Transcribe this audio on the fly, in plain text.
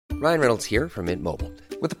Ryan Reynolds here from Mint Mobile.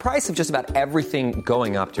 With the price of just about everything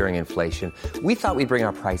going up during inflation, we thought we'd bring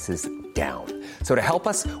our prices down. So to help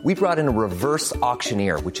us, we brought in a reverse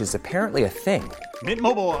auctioneer, which is apparently a thing. Mint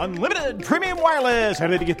Mobile Unlimited Premium Wireless. How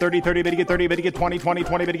to get 30, 30, bit to get 30, bit to get 20, 20,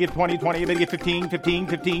 20, bit to get 20, 20, bit to get 15, 15,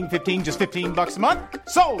 15, 15, just $15 a month?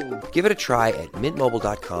 Sold! Give it a try at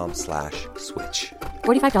mintmobile.com/switch.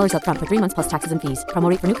 $45 up front for 3 months plus taxes and fees. Promo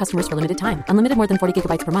rate for new customers for limited time. Unlimited more than 40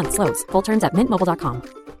 gigabytes per month. Slows full terms at mintmobile.com.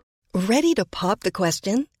 Ready to pop the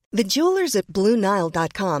question? The jewelers at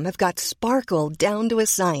BlueNile.com have got sparkle down to a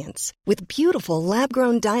science with beautiful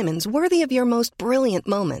lab-grown diamonds worthy of your most brilliant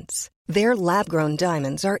moments. Their lab-grown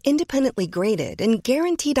diamonds are independently graded and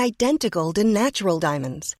guaranteed identical to natural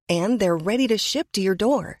diamonds, and they're ready to ship to your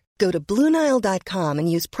door. Go to BlueNile.com and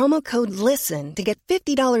use promo code LISTEN to get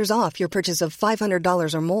 $50 off your purchase of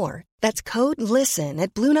 $500 or more. That's code LISTEN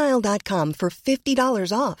at BlueNile.com for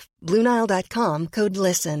 $50 off. BlueNile.com, code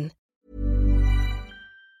LISTEN.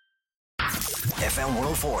 FM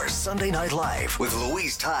 104 Sunday Night Live with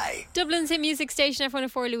Louise Ty. Dublin's hit music station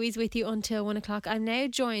F104, Louise with you until 1 o'clock. I'm now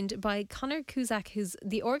joined by Conor Cusack, who's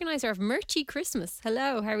the organiser of Merchy Christmas.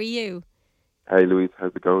 Hello, how are you? Hey Louise,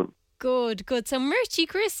 how's it going? Good. So Merchy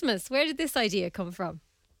Christmas, where did this idea come from?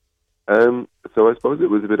 So I suppose it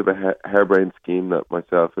was a bit of a harebrained scheme that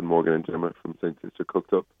myself and Morgan and Gemma from St. Sister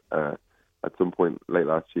cooked up at some point late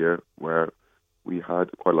last year, where we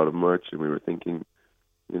had quite a lot of merch and we were thinking,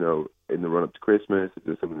 you know, in the run up to Christmas, is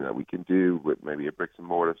there something that we can do with maybe a bricks and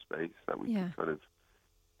mortar space that we can kind of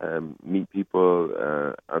meet people?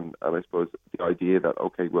 And I suppose the idea that,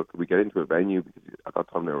 okay, well, could we get into a venue, because at that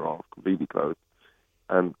time they were all completely closed,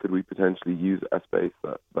 and could we potentially use a space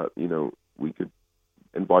that you know, we could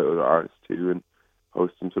invite other artists to and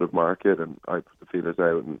host some sort of market? And I put the feelers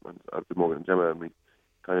out, and I did Morgan and Gemma, and we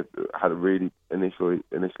kind of had a really initially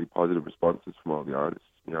positive responses from all the artists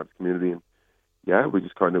in the artist community. And yeah, we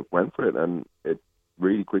just kind of went for it, and it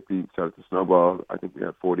really quickly started to snowball. I think we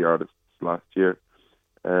had 40 artists last year,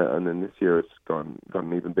 and then this year it's gotten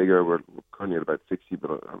even bigger. We're currently at about 60,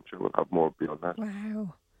 but I'm sure we'll have more beyond that.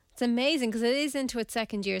 Wow. It's amazing, because it is into its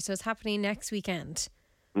second year, so it's happening next weekend.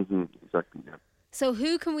 Exactly, yeah. So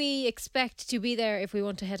who can we expect to be there if we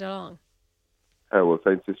want to head along? Well,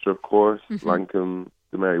 St. Sister, of course, Lankum,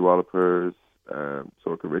 the Mary Wallopers,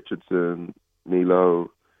 Sorka Richardson, Nilo,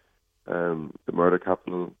 the Murder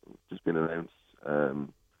Capital, just been announced,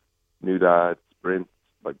 New Dad, Sprint,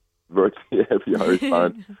 like virtually every Irish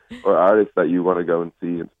band or artist that you want to go and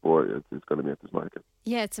see and support, it's going to be at this market.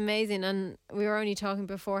 Yeah, it's amazing. And we were only talking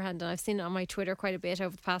beforehand, and I've seen it on my Twitter quite a bit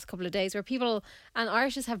over the past couple of days, where people and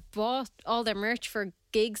artists have bought all their merch for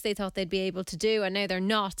gigs they thought they'd be able to do, and now they're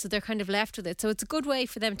not, so they're kind of left with it. So it's a good way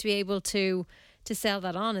for them to be able to sell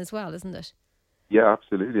that on as well, isn't it? Yeah,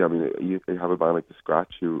 absolutely. I mean, you have a band like The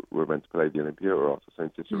Scratch, who were meant to play the Olympia, or also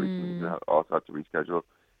St. Sister recently, also had to reschedule.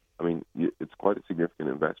 I mean, it's quite a significant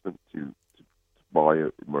investment to buy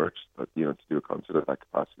a merch, that, you know, to do a concert at that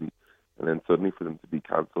capacity, and then suddenly for them to be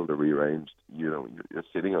cancelled or rearranged, you know, you're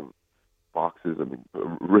sitting on boxes, I mean,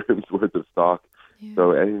 rooms worth of stock. Yeah.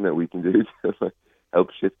 So anything that we can do to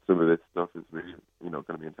help shift some of this stuff is really, you know,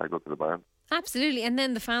 going to be integral to the band. Absolutely. And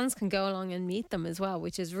then the fans can go along and meet them as well,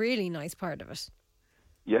 which is really nice part of it.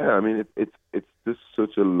 Yeah, I mean, it's just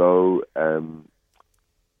such a low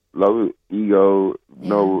ego,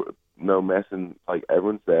 no messing. Like,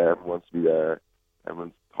 everyone's there, everyone wants to be there,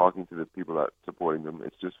 everyone's talking to the people that are supporting them.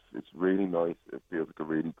 It's really nice. It feels like a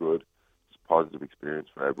really good, positive experience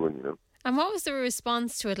for everyone, you know. And what was the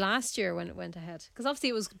response to it last year when it went ahead? Because obviously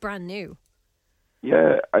it was brand new.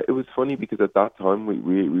 Yeah, it was funny because at that time we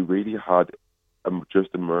really had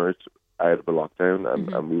just emerged out of a lockdown,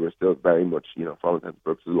 and we were still very much, you know, for all intents and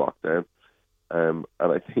purposes, locked down. And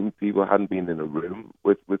I think people hadn't been in a room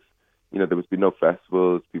with you know, there was been no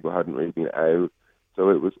festivals, people hadn't really been out,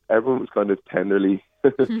 so everyone was kind of tenderly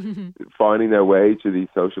finding their way to these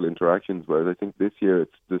social interactions. Whereas I think this year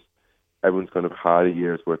it's just everyone's kind of had a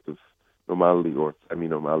year's worth of normality or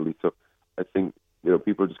semi-normality. So I think, you know,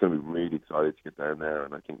 people are just going to be really excited to get down there,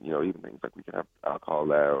 and I think, you know, even things like we can have alcohol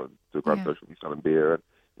there, and the Grand Social will be selling beer, and,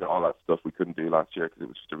 you know, all that stuff we couldn't do last year because it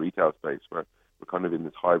was just a retail space. Where we're kind of in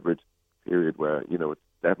this hybrid period where, you know, it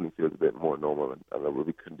definitely feels a bit more normal, and it will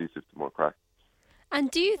be conducive to more crack. And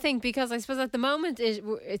do you think, because I suppose at the moment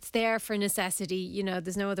it's there for necessity, you know,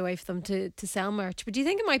 there's no other way for them to sell merch, but do you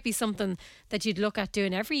think it might be something that you'd look at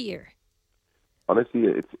doing every year? Honestly,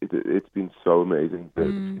 it's been so amazing to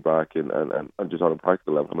see back and just on a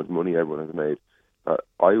practical level how much money everyone has made.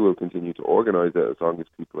 I will continue to organise it as long as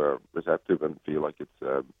people are receptive and feel like it's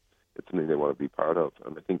something they want to be part of.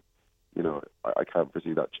 And I think, you know, I can't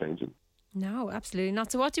foresee that changing. No, absolutely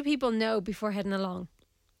not. So what do people know before heading along?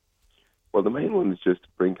 Well, the main one is just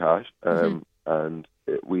bring cash, and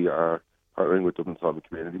we are partnering with Dublin Islamic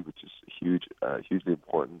Community, which is huge, hugely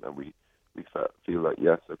important, and we feel that,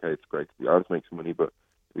 yes, okay, it's great the artists make some money, but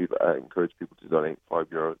we've encouraged people to donate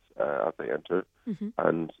 €5 as they enter,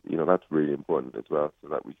 and that's really important as well, so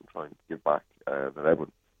that we can try and give back, that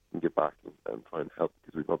everyone can give back and try and help,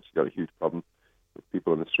 because we've obviously got a huge problem with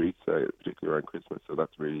people on the streets, particularly around Christmas, so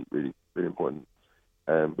that's really, really, really important.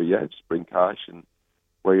 But yeah, just bring cash and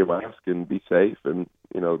wear your mask and be safe, and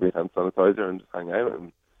be hand sanitizer and just hang out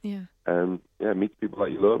and meet the people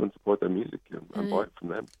that you love and support their music and buy it from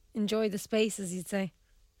them. Enjoy the space, as you'd say.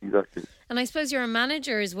 Exactly. And I suppose you're a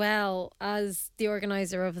manager as well as the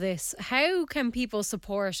organiser of this. How can people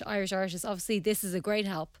support Irish artists? Obviously, this is a great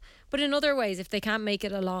help, but in other ways, if they can't make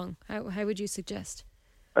it along, how would you suggest?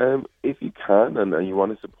 If you can and you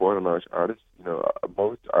want to support an Irish artist,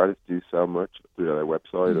 most artists do sell merch through their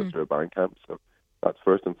website or through a Bandcamp, so that's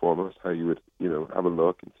first and foremost how you would, have a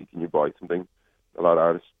look and see, can you buy something. A lot of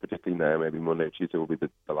artists, particularly now, maybe Monday or Tuesday will be the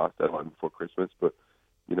last deadline before Christmas, but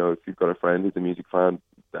if you've got a friend who's a music fan,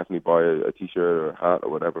 definitely buy a t-shirt or a hat or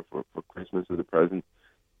whatever for Christmas as a present,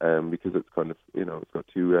 because it's kind of, it's got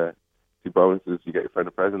two bonuses. You get your friend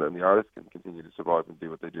a present and the artist can continue to survive and do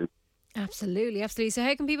what they do. Absolutely, absolutely. So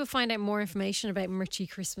how can people find out more information about Murchie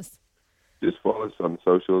Christmas? Just follow us on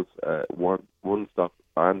socials,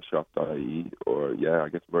 onestopbandshop.ie, or I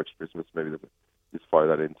guess Murchie Christmas, maybe just fire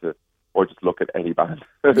that into, or just look at any band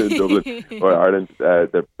in Dublin or Ireland.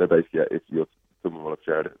 They're basically, someone will have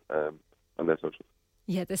shared it on their socials.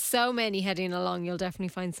 Yeah, there's so many heading along. You'll definitely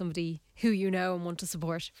find somebody who you know and want to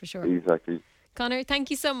support, for sure. Exactly. Connor, thank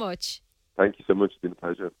you so much. Thank you so much. It's been a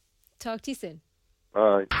pleasure. Talk to you soon.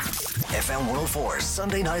 Bye. FM 104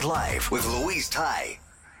 Sunday Night Live with Louise Ty.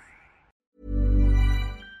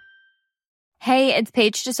 Hey, it's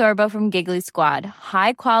Paige DeSorbo from Giggly Squad.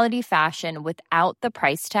 High quality fashion without the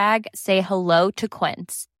price tag. Say hello to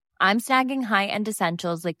Quince. I'm snagging high-end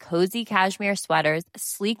essentials like cozy cashmere sweaters,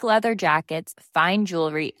 sleek leather jackets, fine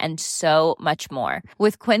jewelry, and so much more.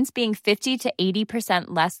 With Quince being 50 to 80%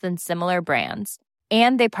 less than similar brands.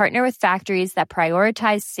 And they partner with factories that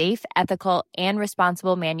prioritize safe, ethical, and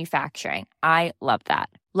responsible manufacturing. I love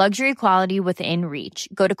that. Luxury quality within reach.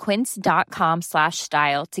 Go to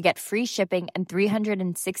quince.com/style to get free shipping and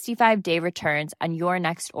 365-day returns on your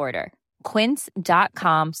next order.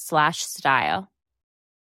 Quince.com/style.